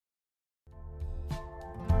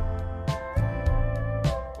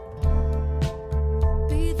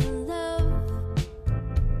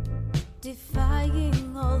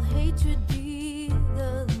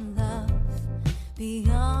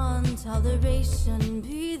toleration,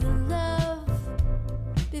 be the love.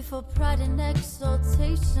 Before pride and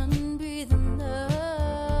exaltation, be the love.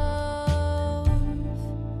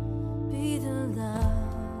 Be the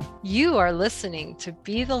love. You are listening to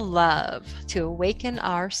Be the Love to awaken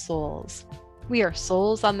our souls. We are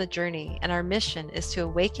souls on the journey, and our mission is to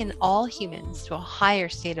awaken all humans to a higher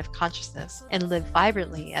state of consciousness and live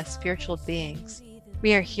vibrantly as spiritual beings.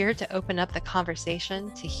 We are here to open up the conversation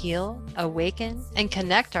to heal, awaken, and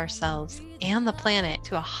connect ourselves and the planet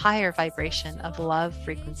to a higher vibration of love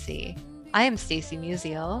frequency. I am Stacy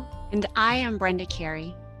Musial. And I am Brenda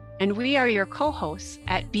Carey, and we are your co-hosts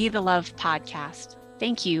at Be the Love podcast.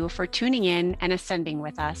 Thank you for tuning in and ascending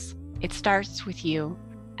with us. It starts with you.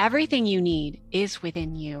 Everything you need is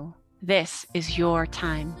within you. This is your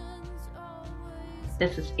time.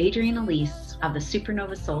 This is Adrienne Elise of the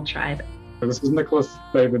Supernova Soul Tribe. This is Nicholas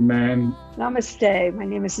David Mann. Namaste. My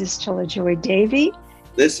name is Nistala Joy Davy.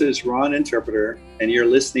 This is Ron Interpreter, and you're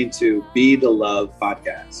listening to Be the Love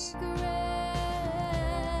podcast.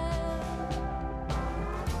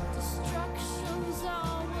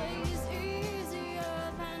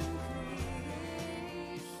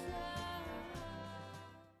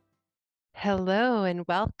 Hello and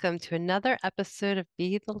welcome to another episode of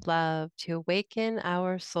Be the Love to awaken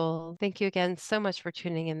our soul. Thank you again so much for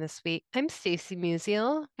tuning in this week. I'm Stacy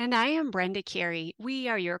Musial. And I am Brenda Carey. We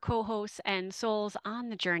are your co-hosts and souls on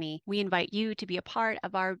the journey. We invite you to be a part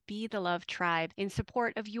of our Be the Love tribe in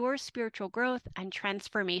support of your spiritual growth and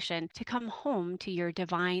transformation to come home to your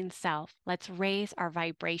divine self. Let's raise our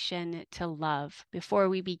vibration to love. Before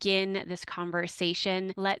we begin this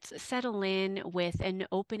conversation, let's settle in with an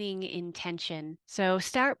opening intention. So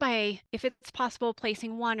start by, if it's possible,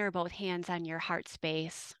 placing one or both hands on your heart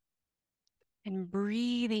space and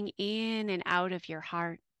breathing in and out of your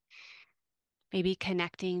heart. Maybe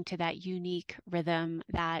connecting to that unique rhythm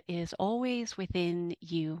that is always within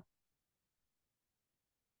you.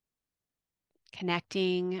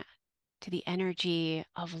 Connecting to the energy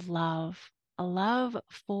of love. A love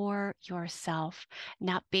for yourself,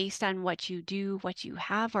 not based on what you do, what you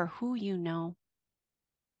have, or who you know,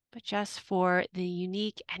 but just for the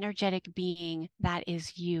unique energetic being that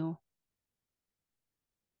is you.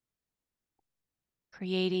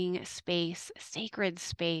 Creating space, sacred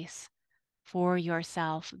space for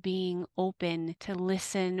yourself, being open to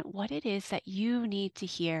listen what it is that you need to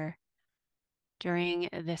hear during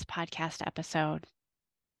this podcast episode.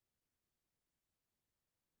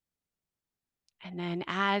 And then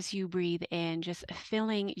as you breathe in, just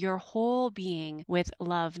filling your whole being with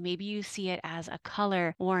love. Maybe you see it as a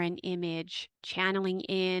color or an image, channeling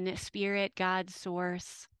in spirit, God,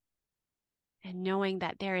 source, and knowing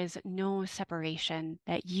that there is no separation,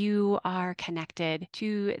 that you are connected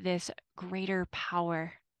to this greater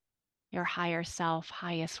power, your higher self,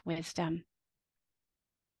 highest wisdom.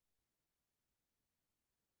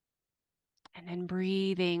 And then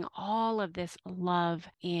breathing all of this love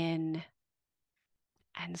in.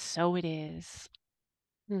 And so it is.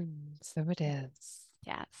 So it is.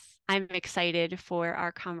 Yes. I'm excited for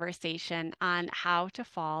our conversation on how to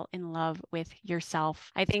fall in love with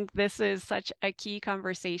yourself. I think this is such a key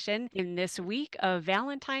conversation in this week of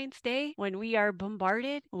Valentine's Day when we are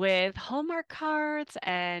bombarded with Hallmark cards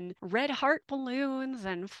and red heart balloons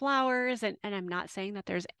and flowers. And I'm not saying that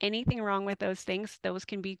there's anything wrong with those things. Those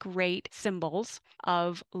can be great symbols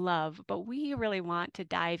of love. But we really want to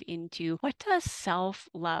dive into, what does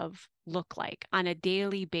self-love look like on a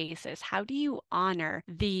daily basis? How do you honor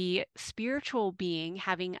the spiritual being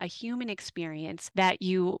having a human experience that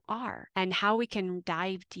you are, and how we can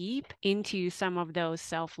dive deep into some of those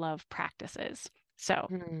self-love practices? So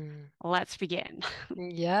let's begin.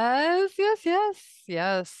 Yes.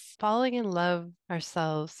 Falling in love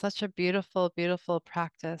ourselves, such a beautiful, beautiful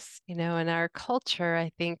practice. You know, in our culture,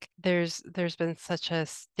 I think there's been such a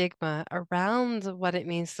stigma around what it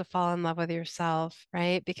means to fall in love with yourself,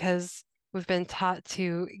 right? Because we've been taught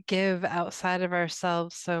to give outside of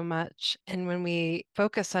ourselves so much. And when we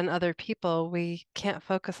focus on other people, we can't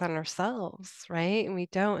focus on ourselves, right? And we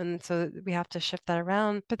don't. And so we have to shift that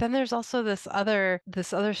around. But then there's also this other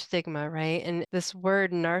stigma, right? And this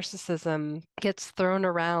word narcissism gets thrown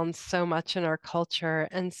around so much in our culture.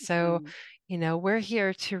 And so you know, we're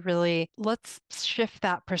here to really, let's shift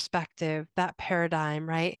that perspective, that paradigm,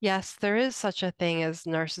 right? Yes, there is such a thing as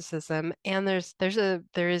narcissism, and there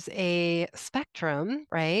is a spectrum,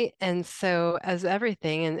 right? And so as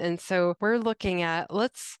everything, and so we're looking at,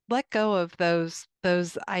 let's let go of those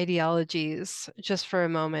those ideologies just for a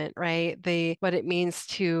moment, right? What it means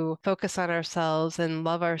to focus on ourselves and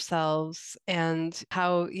love ourselves, and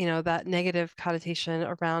how, that negative connotation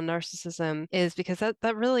around narcissism is, because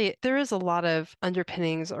that really, there is a lot of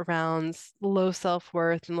underpinnings around low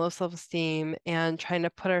self-worth and low self-esteem and trying to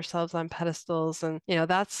put ourselves on pedestals. And,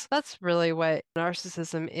 that's really what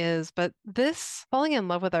narcissism is. But this falling in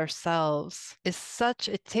love with ourselves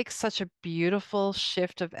it takes such a beautiful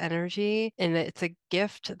shift of energy, and it's a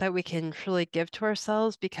gift that we can truly give to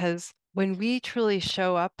ourselves, because when we truly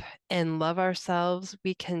show up and love ourselves,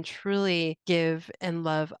 we can truly give and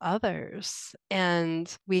love others.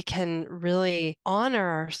 And we can really honor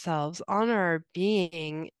ourselves, honor our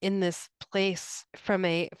being in this place from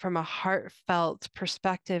a heartfelt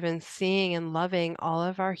perspective, and seeing and loving all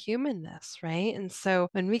of our humanness, right? And so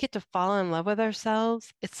when we get to fall in love with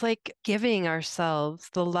ourselves, it's like giving ourselves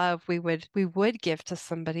the love we would give to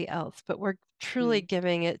somebody else, but we're truly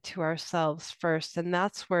giving it to ourselves first. And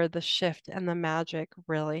that's where the shift and the magic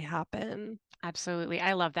really happen. Absolutely.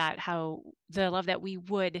 I love that, how the love that we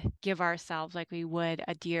would give ourselves, like we would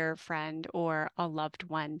a dear friend or a loved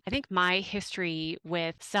one. I think my history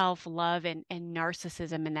with self-love and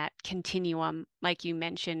narcissism in that continuum, like you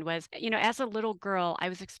mentioned, was, as a little girl, I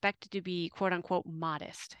was expected to be quote unquote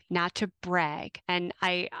modest, not to brag. And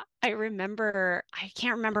I remember, I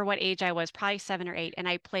can't remember what age I was, probably 7 or 8, and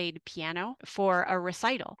I played piano for a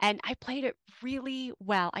recital. And I played it really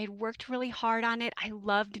well. I worked really hard on it.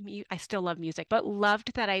 I still love music, but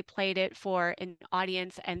loved that I played it for an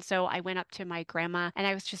audience. And so I went up to my grandma and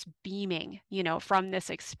I was just beaming, from this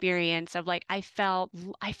experience of, like, I felt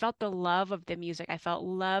the love of the music. I felt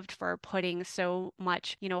loved for putting so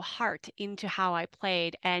much, heart into how I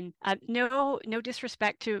played. And no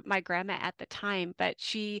disrespect to my grandma at the time, but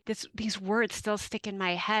these words still stick in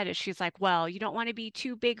my head as she's like, well, you don't want to be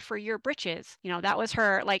too big for your britches. That was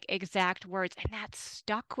her, like, exact words. And that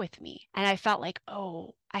stuck with me. And I felt like,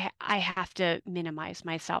 oh, I have to minimize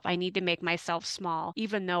myself. I need to make myself small,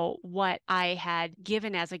 even though what I had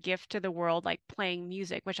given as a gift to the world, like playing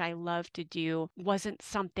music, which I love to do, wasn't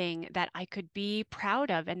something that I could be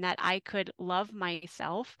proud of, and that I could love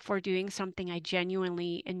myself for doing something I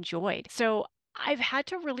genuinely enjoyed. So I've had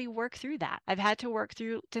to really work through that. I've had to work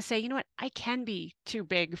through to say, you know what, I can be too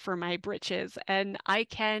big for my britches, and I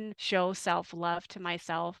can show self-love to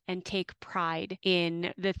myself and take pride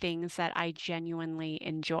in the things that I genuinely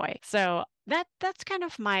enjoy. So that's kind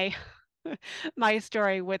of my my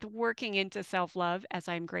story with working into self-love as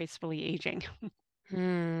I'm gracefully aging.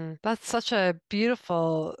 That's such a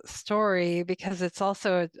beautiful story, because it's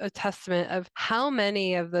also a testament of how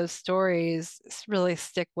many of those stories really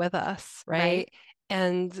stick with us, right? Right.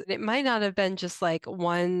 And it might not have been just like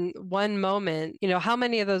one moment. How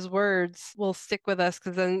many of those words will stick with us,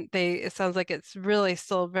 because then it sounds like it's really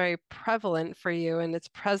still very prevalent for you and it's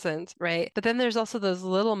present, right? But then there's also those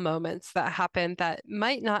little moments that happen that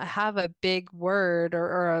might not have a big word,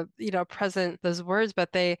 or present those words,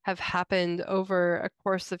 but they have happened over a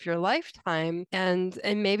course of your lifetime. And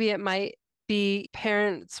maybe it might be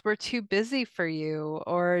parents were too busy for you,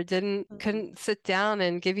 or couldn't sit down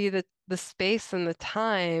and give you the space and the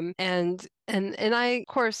time. And I, of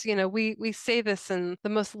course, we say this in the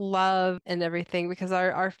most love and everything, because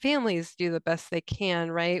our families do the best they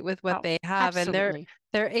can, right, with what Oh, they have. absolutely. And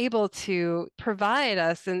they're able to provide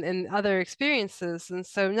us in other experiences. And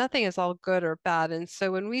so nothing is all good or bad. And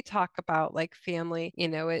so when we talk about like family,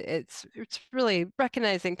 it's really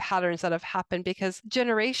recognizing patterns that have happened, because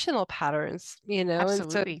generational patterns, and so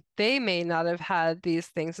Absolutely. they may not have had these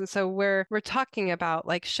things. And so we're talking about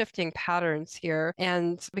like shifting patterns here.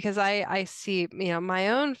 And because I see, my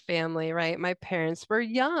own family, right? My parents were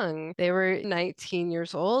young. They were 19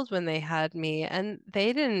 years old when they had me, and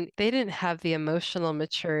they didn't have the emotional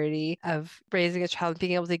maturity of raising a child,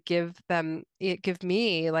 being able to give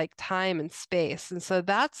me like time and space. And so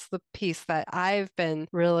that's the piece that I've been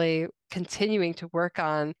really continuing to work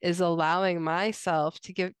on, is allowing myself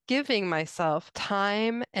to giving myself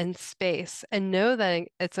time and space, and know that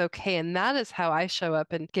it's okay. And that is how I show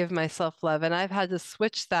up and give myself love. And I've had to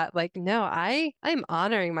switch that, like, no, I'm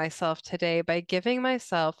honoring myself today by giving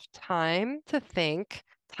myself time to think,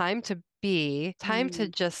 time to be, time to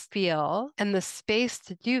just feel, and the space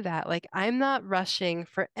to do that. Like, I'm not rushing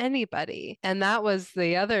for anybody. And that was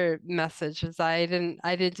the other message, is I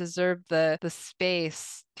didn't deserve the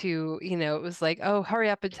space to, it was like, oh, hurry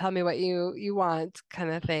up and tell me what you want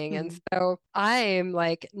kind of thing. And so I'm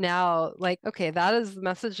like now like, okay, that is the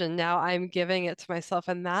message. And now I'm giving it to myself.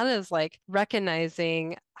 And that is like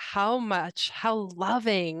recognizing how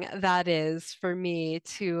loving that is for me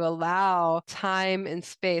to allow time and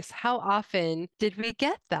space. How often did we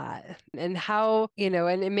get that? And how,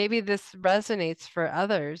 and maybe this resonates for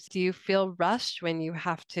others. Do you feel rushed when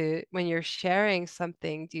when you're sharing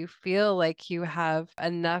something? Do you feel like you have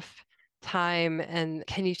enough time and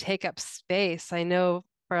can you take up space? I know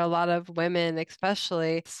for a lot of women,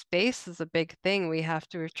 especially, space is a big thing.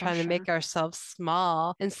 We're trying to make ourselves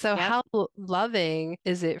small. And so how loving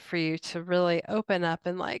is it for you to really open up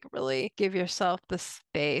and like really give yourself the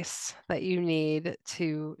space that you need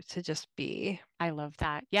to just be? I love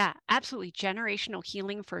that. Yeah, absolutely. Generational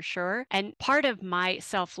healing for sure. And part of my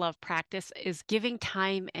self-love practice is giving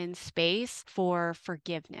time and space for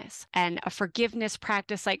forgiveness, and a forgiveness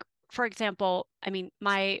practice. Like, for example, I mean,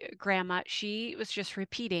 my grandma, she was just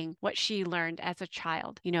repeating what she learned as a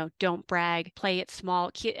child. Don't brag, play it small.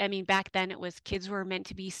 I mean, back then it was kids were meant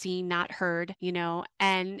to be seen, not heard,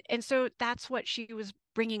 and so that's what she was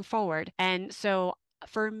bringing forward. And so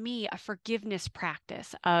for me, a forgiveness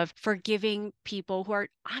practice of forgiving people who are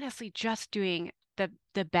honestly just doing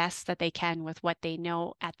the best that they can with what they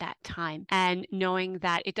know at that time, and knowing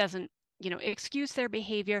that it doesn't excuse their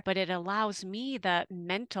behavior, but it allows me the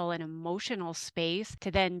mental and emotional space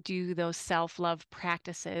to then do those self-love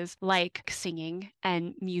practices like singing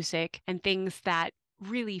and music and things that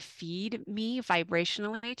really feed me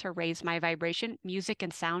vibrationally to raise my vibration. Music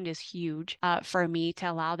and sound is huge for me to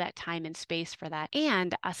allow that time and space for that,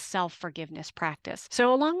 and a self-forgiveness practice.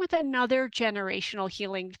 So along with another generational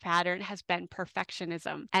healing pattern has been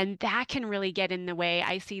perfectionism, and that can really get in the way.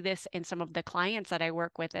 I see this in some of the clients that I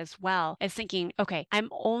work with as well, as thinking, okay, I'm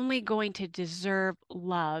only going to deserve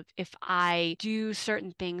love if I do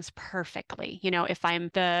certain things perfectly. If I'm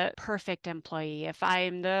the perfect employee, if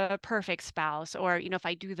I'm the perfect spouse, or if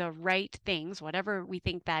I do the right things, whatever we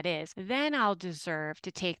think that is, then I'll deserve to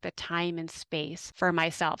take the time and space for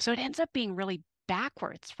myself. So it ends up being really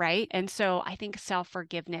backwards, right? And so I think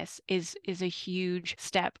self-forgiveness is a huge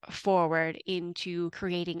step forward into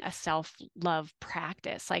creating a self-love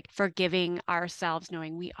practice, like forgiving ourselves,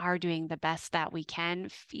 knowing we are doing the best that we can,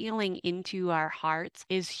 feeling into our hearts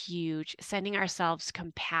is huge, sending ourselves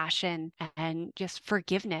compassion and just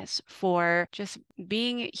forgiveness for just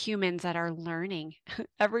being humans that are learning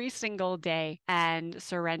every single day, and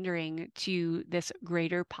surrendering to this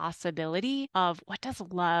greater possibility of what does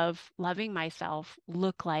loving myself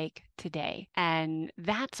look like today. And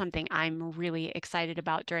that's something I'm really excited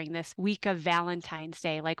about during this week of Valentine's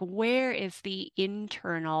Day. Like, where is the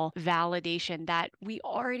internal validation that we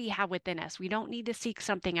already have within us? We don't need to seek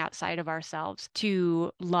something outside of ourselves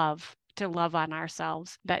to love on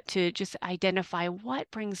ourselves, but to just identify what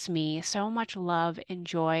brings me so much love and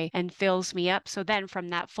joy and fills me up. So then from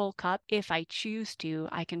that full cup, if I choose to,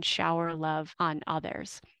 I can shower love on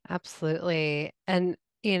others. Absolutely. And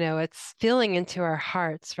it's feeling into our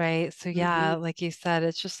hearts, right? So yeah, like you said,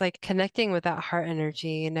 it's just like connecting with that heart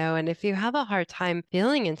energy, and if you have a hard time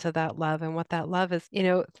feeling into that love and what that love is,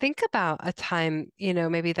 think about a time,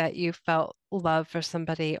 maybe that you felt love for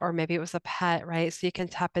somebody, or maybe it was a pet, right? So you can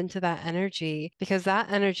tap into that energy, because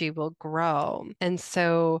that energy will grow. And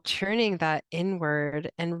so turning that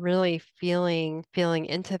inward and really feeling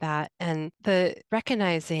into that, and the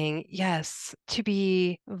recognizing, yes, to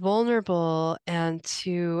be vulnerable and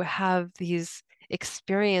to have these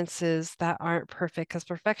experiences that aren't perfect, because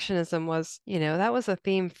perfectionism was, that was a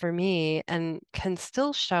theme for me and can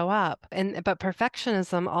still show up. But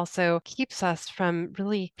perfectionism also keeps us from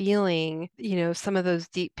really feeling, some of those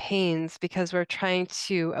deep pains, because we're trying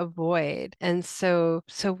to avoid. And so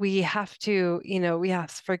we have to, we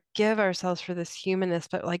have to forgive ourselves for this humanness,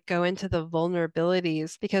 but like go into the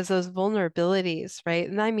vulnerabilities, because those vulnerabilities, right?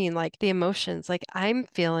 And I mean like the emotions, like I'm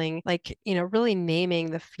feeling like, really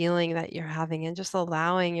naming the feeling that you're having, and just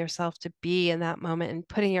allowing yourself to be in that moment, and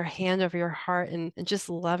putting your hand over your heart, and just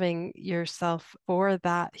loving yourself for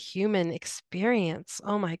that human experience.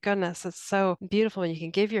 Oh my goodness, it's so beautiful when you can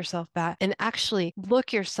give yourself that and actually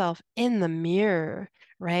look yourself in the mirror,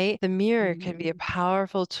 right? The mirror can be a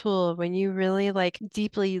powerful tool when you really like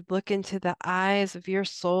deeply look into the eyes of your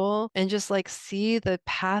soul and just like see the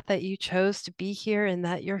path that you chose to be here, and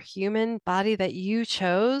that your human body that you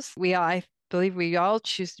chose. believe we all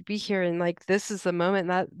choose to be here. And like, this is the moment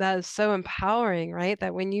that is so empowering, right?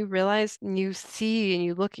 That when you realize and you see and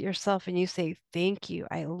you look at yourself and you say, thank you,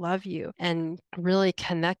 I love you, and really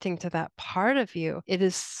connecting to that part of you, it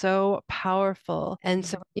is so powerful. And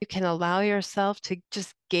so you can allow yourself to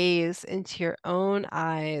just gaze into your own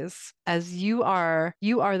eyes as you are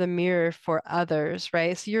the mirror for others,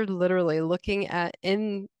 right? So you're literally looking at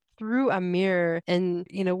in through a mirror, and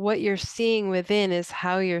what you're seeing within is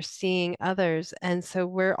how you're seeing others. And so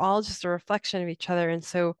we're all just a reflection of each other. And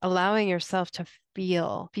so allowing yourself to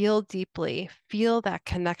feel deeply, feel that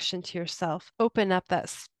connection to yourself, open up that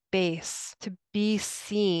space to be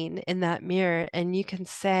seen in that mirror. And you can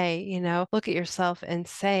say, look at yourself and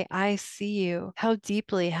say, I see you. How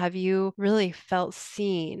deeply have you really felt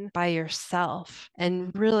seen by yourself,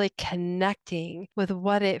 and really connecting with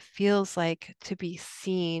what it feels like to be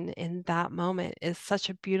seen in that moment is such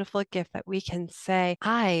a beautiful gift that we can say,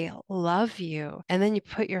 I love you. And then you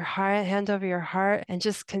put your hand over your heart and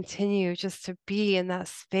just continue just to be in that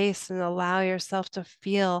space and allow yourself to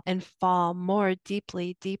feel and fall more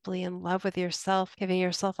deeply, deeply in love with yourself, giving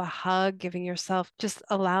yourself a hug, giving yourself, just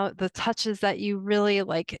allow the touches that you really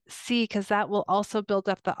like see, because that will also build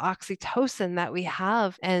up the oxytocin that we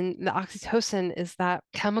have. And the oxytocin is that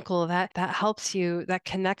chemical that helps you, that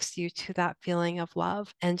connects you to that feeling of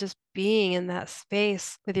love. And just being in that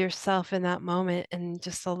space with yourself in that moment, and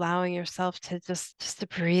just allowing yourself to just to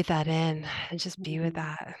breathe that in and just be with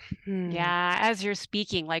that. Yeah, as you're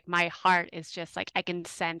speaking, like my heart is just like, I can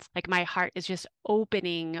sense like my heart is just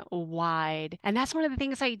opening wide. And that's one of the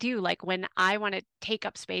things I do. Like when I want to take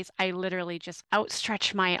up space, I literally just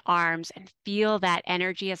outstretch my arms and feel that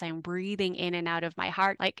energy as I'm breathing in and out of my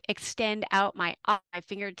heart, like extend out my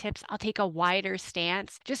fingertips. I'll take a wider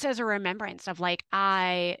stance just as a remembrance of like,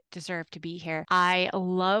 I deserve to be here. I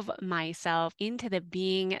love myself into the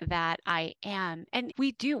being that I am. And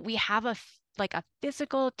we have like a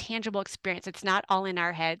physical, tangible experience. It's not all in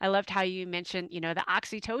our head. I loved how you mentioned, the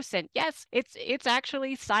oxytocin. Yes, it's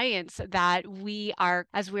actually science that we are,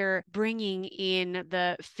 as we're bringing in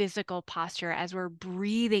the physical posture, as we're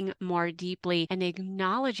breathing more deeply and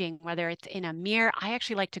acknowledging, whether it's in a mirror. I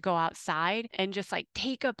actually like to go outside and just like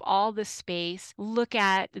take up all the space, look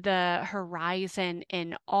at the horizon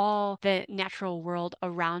and all the natural world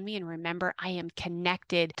around me, and remember I am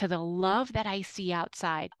connected to the love that I see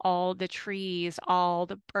outside, all the trees, all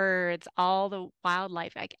the birds, all the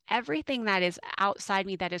wildlife, like everything that is outside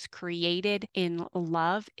me that is created in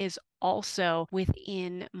love is also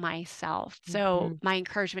within myself. So my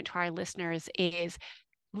encouragement to our listeners is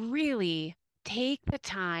really take the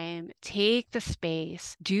time, take the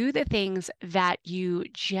space, do the things that you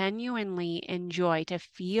genuinely enjoy, to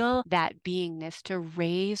feel that beingness, to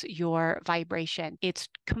raise your vibration. It's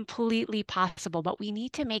completely possible, but we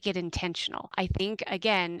need to make it intentional. I think,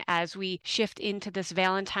 again, as we shift into this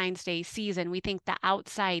Valentine's Day season, we think the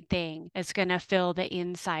outside thing is going to fill the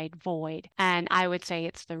inside void. And I would say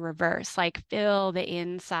it's the reverse, like fill the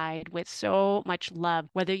inside with so much love,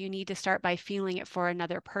 whether you need to start by feeling it for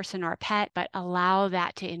another person or a pet, but allow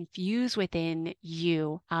that to infuse within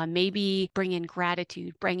you. Maybe bring in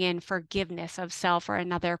gratitude, bring in forgiveness of self or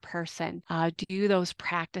another person. Do those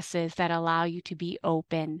practices that allow you to be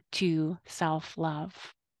open to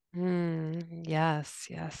self-love. Yes,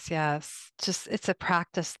 yes, yes. Just it's a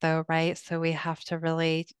practice though, right? So we have to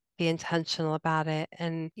really be intentional about it.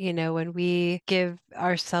 And, when we give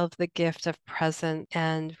ourselves the gift of present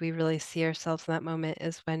and we really see ourselves in that moment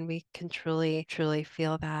is when we can truly, truly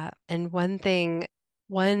feel that. And one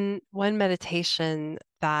meditation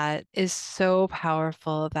that is so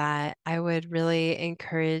powerful that I would really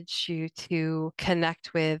encourage you to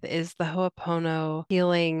connect with is the Hawaiian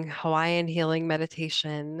healing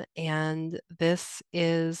meditation. And this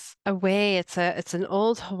is a way, it's an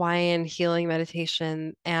old Hawaiian healing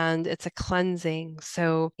meditation, and it's a cleansing.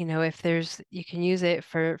 So, you can use it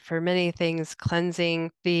for many things,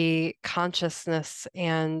 cleansing the consciousness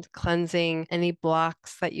and cleansing any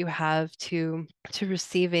blocks that you have to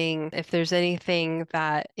receiving. If there's anything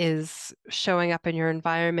that is showing up in your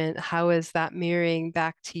environment, how is that mirroring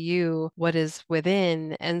back to you what is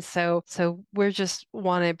within? And so we're just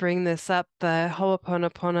want to bring this up, the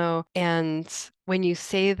Ho'oponopono. And when you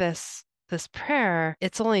say this prayer,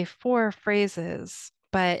 it's only 4 phrases,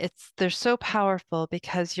 but they're so powerful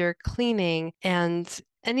because you're cleaning and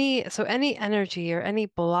any energy or any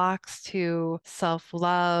blocks to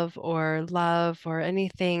self-love or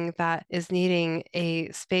anything that is needing a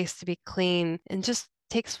space to be clean, and just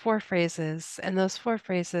takes 4 phrases. And those 4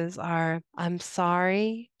 phrases are, I'm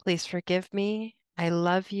sorry, please forgive me, I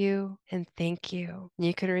love you and thank you. And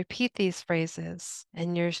you can repeat these phrases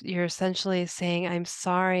and you're essentially saying, I'm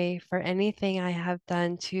sorry for anything I have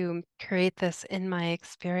done to create this in my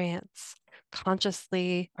experience,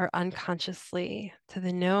 consciously or unconsciously, to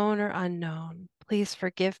the known or unknown. Please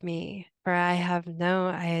forgive me, for I have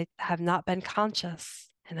not been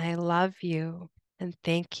conscious, and I love you and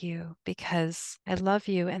thank you, because I love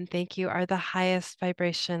you and thank you are the highest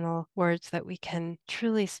vibrational words that we can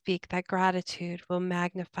truly speak. That gratitude will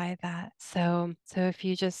magnify that. So if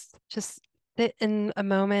you just sit in a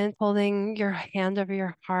moment, holding your hand over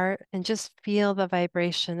your heart and just feel the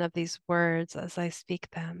vibration of these words as I speak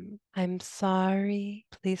them. I'm sorry.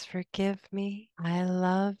 Please forgive me. I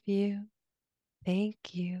love you. Thank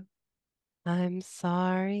you. I'm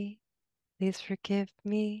sorry. Please forgive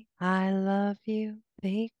me. I love you.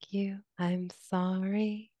 Thank you. I'm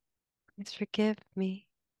sorry. Please forgive me.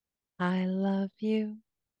 I love you.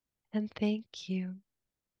 And thank you.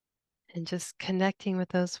 And just connecting with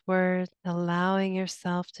those words, allowing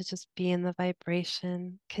yourself to just be in the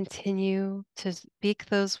vibration. Continue to speak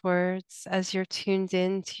those words as you're tuned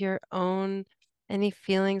in to your own, any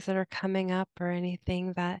feelings that are coming up or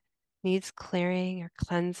anything that needs clearing or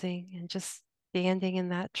cleansing, and just standing in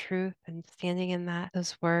that truth and standing in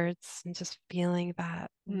those words and just feeling that.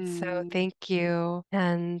 And so thank you.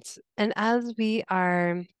 And as we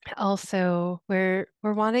are also, we're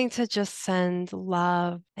wanting to just send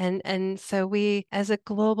love, and so we, as a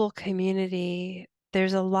global community,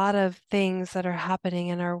 there's a lot of things that are happening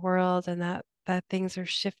in our world, and that things are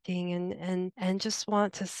shifting, and just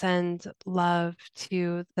want to send love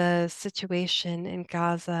to the situation in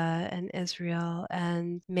Gaza and Israel,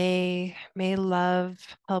 and may love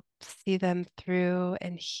help see them through,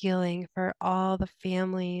 and healing for all the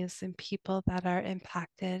families and people that are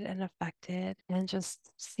impacted and affected, and just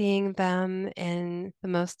seeing them in the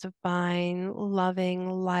most divine, loving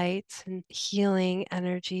light and healing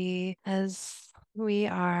energy, as we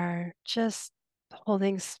are just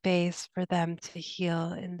holding space for them to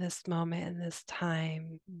heal in this moment, in this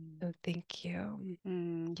time. So thank you.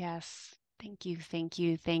 Yes. Thank you, thank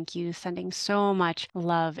you, thank you. Sending so much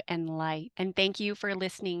love and light. And thank you for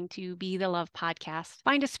listening to Be the Love podcast.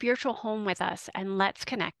 Find a spiritual home with us and let's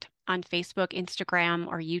connect on Facebook, Instagram,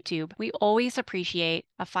 or YouTube. We always appreciate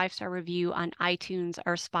a 5-star review on iTunes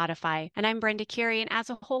or Spotify. And I'm Brenda Carey, and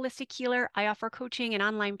as a holistic healer, I offer coaching and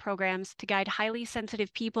online programs to guide highly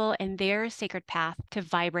sensitive people in their sacred path to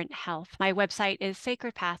vibrant health. My website is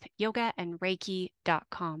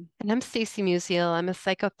sacredpathyogaandreiki.com. And I'm Stacy Musial. I'm a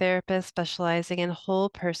psychotherapist specializing in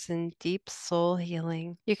whole person, deep soul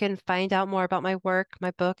healing. You can find out more about my work,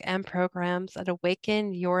 my book, and programs at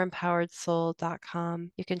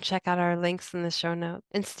awakenyourempoweredsoul.com. You can check out our links in the show notes.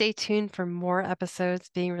 And stay tuned for more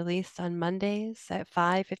episodes being released on Mondays at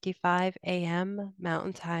 5:55 a.m.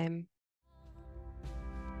 Mountain Time.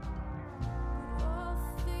 All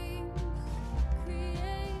things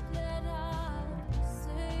created are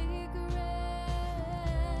sacred.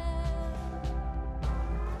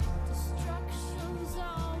 Destruction's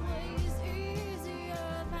always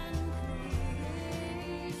easier than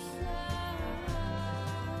creation.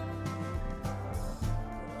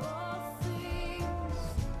 All things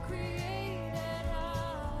created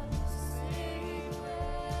are sacred.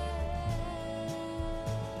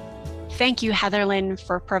 Thank you, Heatherlyn,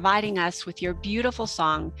 for providing us with your beautiful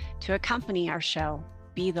song to accompany our show,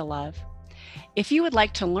 Be the Love. If you would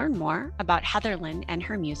like to learn more about Heatherlyn and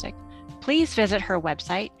her music, please visit her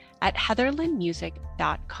website at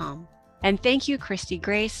heatherlynmusic.com. And thank you, Christy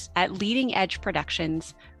Grace at Leading Edge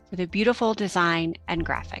Productions, for the beautiful design and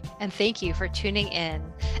graphic. And thank you for tuning in.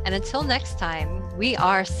 And until next time, we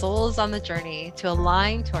are souls on the journey to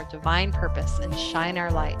align to our divine purpose and shine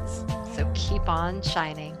our lights. So keep on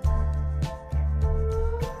shining.